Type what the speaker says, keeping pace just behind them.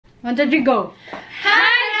1, 2, 3, go!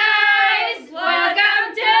 Hi guys!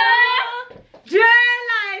 Welcome to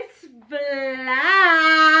Gilay's vlog!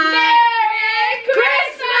 Merry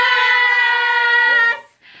Christmas!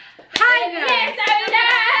 Hi guys!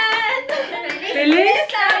 Feliz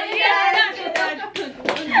Navidad!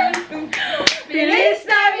 Feliz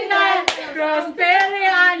Navidad! Prospero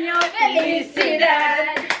año!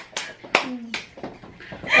 Felicidad!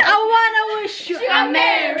 I wanna wish you A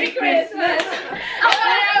Merry Christmas! I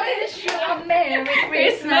wanna wish you a Merry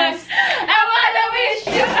Christmas! I wanna wish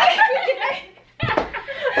you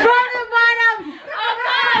from the bottom of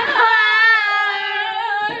my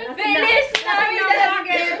heart! Feliz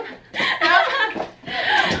Navidad!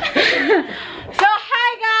 So hi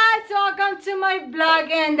guys, welcome to my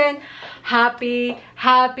vlog and then happy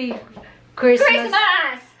Christmas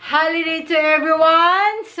holiday to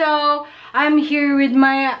everyone. So I'm here with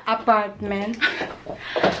my apartment.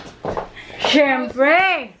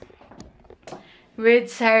 Syempre with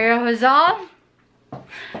Sarah Hozal.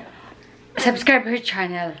 Subscribe her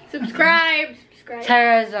channel. Subscribe!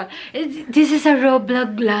 Sarah Hozal. This is a raw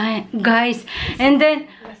vlog line, guys. And then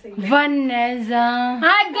Vanessa.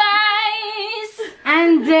 Hi guys!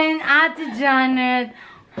 And then Ate Janet.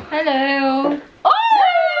 Hello.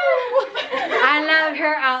 Oh! I love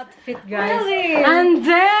her outfit, guys. Really? And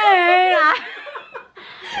then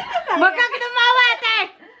wag kang tumawa,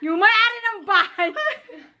 ate! Yung may-ari ng bahay.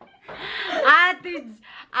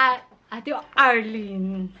 Ate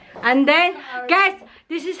Arlene. And then, guys,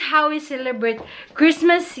 this is how we celebrate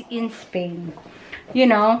Christmas in Spain. You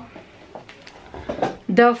know,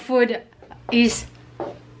 the food is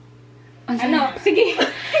Ano? Sige.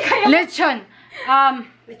 lechon.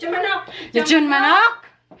 Lechon manok. Lechon manok.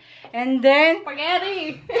 And then,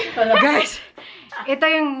 Spaghetti. guys, ito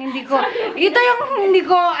yung hindi ko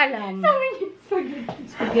alam.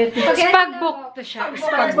 Spaghetti. Spagbok to siya.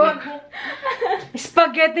 Spagbok.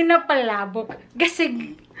 Spaghetti na palabok.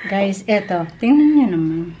 Kasi, guys, eto. Tingnan niyo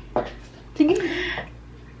naman. Sige.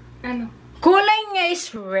 Ano? Kulay niya is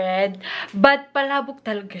red, but palabok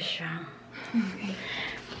talaga siya.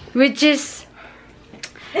 Which is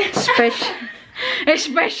special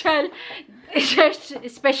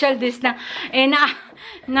dish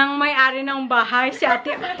ng may-ari ng bahay, si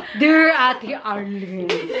dear Ate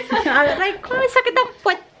Arlene. Aray ko, sakit ang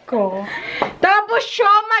puwet ko. Tapos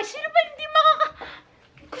siomay. Sino ba hindi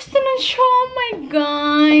gusto ng siomay,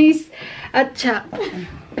 guys? At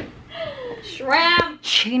Shrimp.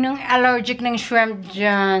 sinong allergic ng shrimp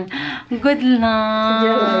dyan? Good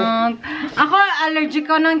luck. Ako, allergic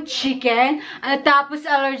ko ng chicken. At tapos,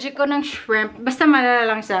 allergic ko ng shrimp. Basta malala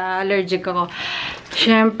lang sa allergic ko.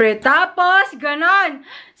 Siyempre. Tapos, ganon.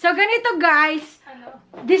 So, ganito, guys.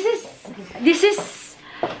 This is,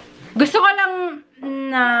 gusto ko lang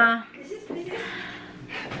na,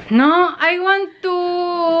 no, I want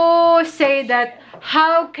to say that,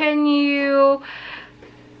 how can you,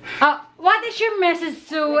 what is your message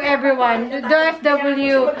to everyone? The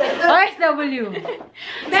OFW.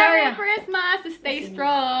 Merry Christmas. Stay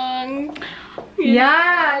strong.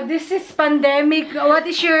 Yeah, this is pandemic. What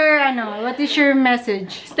is your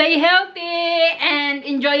message? Stay healthy and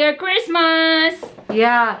enjoy your Christmas.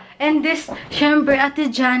 Yeah, and this, syempre, Ate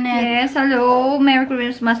Janet. Yes, hello. Merry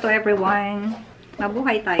Christmas to everyone.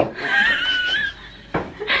 Mabuhay tayo.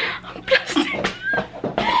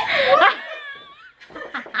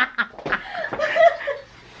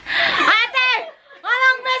 Ate!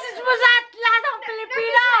 Anong message mo sa lahat ng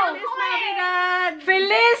Pilipino?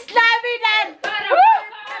 Feliz Navidad! Feliz Navidad! Woo!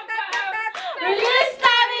 Feliz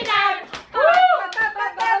Navidad! Woo!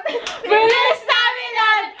 Feliz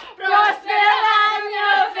Navidad! Prospero año!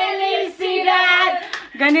 Felicidad!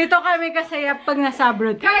 Ganito kami kasaya pag nasa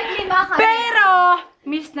abroad. Kahit lima kami. Pero,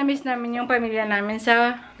 miss namin yung pamilya namin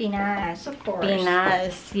sa Pinas, of course.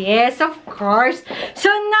 Pinas. Yes, of course.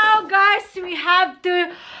 So now, guys, we have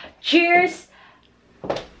to cheers.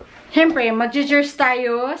 Siyempre, mag-cheers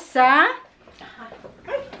tayo sa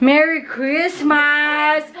Merry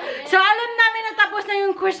Christmas! So, alam namin na tapos na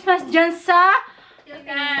yung Christmas dyan sa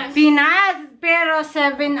Pinas. Pero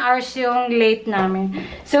 7 hours yung late namin.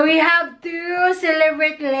 So, we have to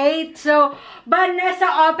celebrate late. So,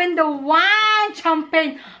 Vanessa, open the wine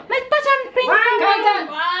champagne. May pa champagne ka ba?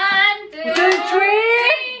 1, 2,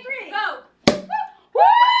 3. go!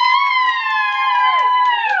 Woo!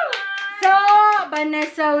 So,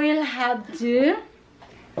 Vanessa will have to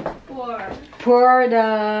pour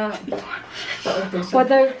the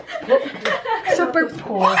super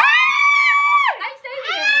pour.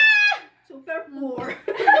 Super poor.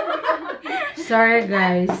 Sorry,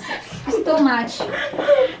 guys. It's too much.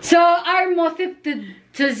 So, our motive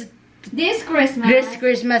This Christmas. This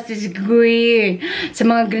Christmas is green. Sa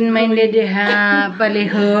mga green-minded ha,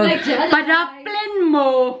 palihog. Padaplin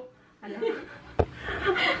mo.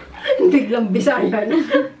 Biglang Bisaya.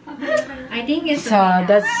 I think it's So,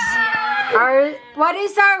 that's our... What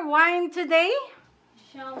is our wine today?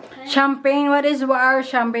 Champagne. What is our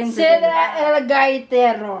champagne today? Sera El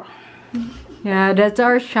Gaitero. Yeah, that's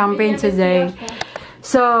our champagne today.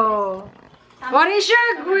 So, what is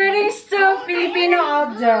your greetings to Filipino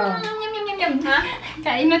Aldo?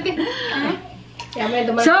 Kain natin.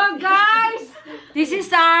 So, guys, this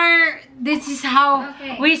is how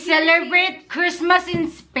we celebrate Christmas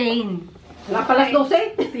in Spain. Wala pa alas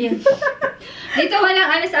 12. Dito walang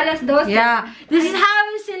alas 12. Yeah, this is how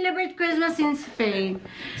we celebrate Christmas in Spain.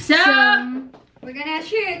 So, We're gonna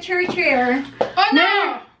cheer. Oh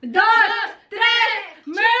no! dos, tres,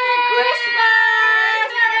 Merry Christmas!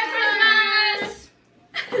 Merry Christmas!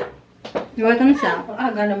 Diba ito sa?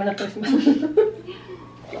 Aga naman na Christmas.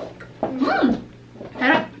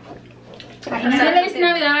 Harap. Feliz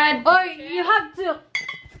Navidad! Oh, you have to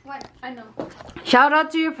What? Ano? shout out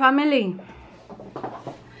to your family.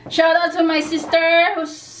 Shout out to my sister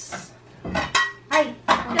who's... Ay.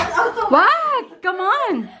 What? Come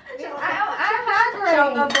on. I'm hungry.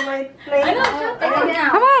 Shout out to my plate. Take it now.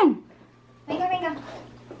 Come on. Mega.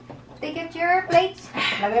 Take it your plates.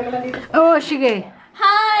 Lagay mo lang dito. Oh, sige.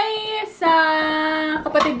 Hi sa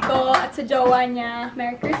kapatid ko at sa jowa niya.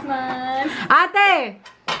 Merry Christmas! Ate!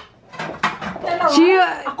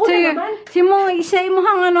 Isa mo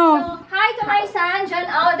hang ano. Hi to my son, John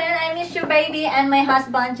Alden. I miss you, baby. And my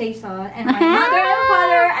husband, Jason. And my mother and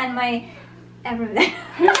father. And my... everything.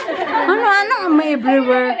 Ano may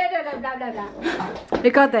everywhere. Blah, blah, blah.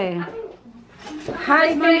 Ikaw, te.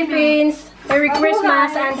 Hi Philippines! Merry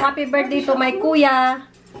Christmas and happy birthday to my kuya!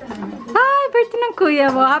 Hi, birthday ng kuya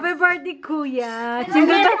mo. Happy birthday, kuya.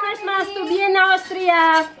 Merry Christmas to Vienna,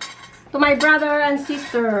 Austria! To my brother and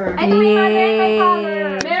sister! And to my mother and my father.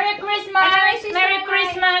 Merry Christmas! Merry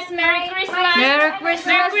Christmas! Merry Christmas! Merry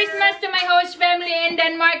Christmas. Merry Christmas to my host family in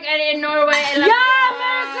Denmark and in Norway. I love Yeah! you.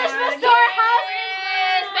 Merry Christmas to our house!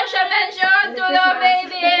 Special mention to the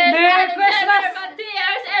babies! Merry Christmas. Alexander,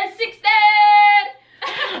 Matthias, and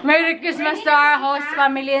 16! Merry Christmas to our host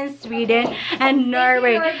family in Sweden and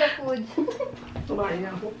Norway. Thank you for the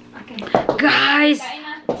food. Guys,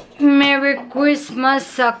 Merry Christmas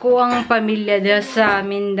sa kuang pamilya dito sa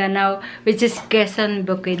Mindanao, which is Quezon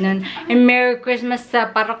Bukidnon. And Merry Christmas sa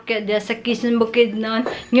parokya dito sa Quezon Bukidnon,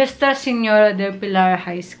 Nuestra Señora del Pilar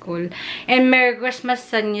High School. And Merry Christmas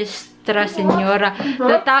sa Nuestra Señora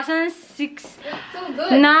 2006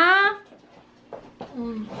 na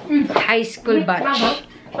high school batch.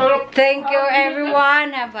 Thank you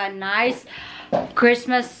everyone. Have a nice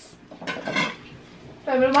Christmas.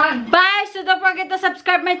 Everyone! Bye! So don't forget to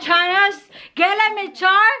subscribe my channels. Gela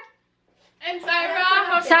Michar. And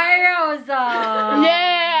Sarah! Sarah Oza.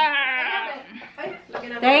 Yeah!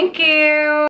 Thank you.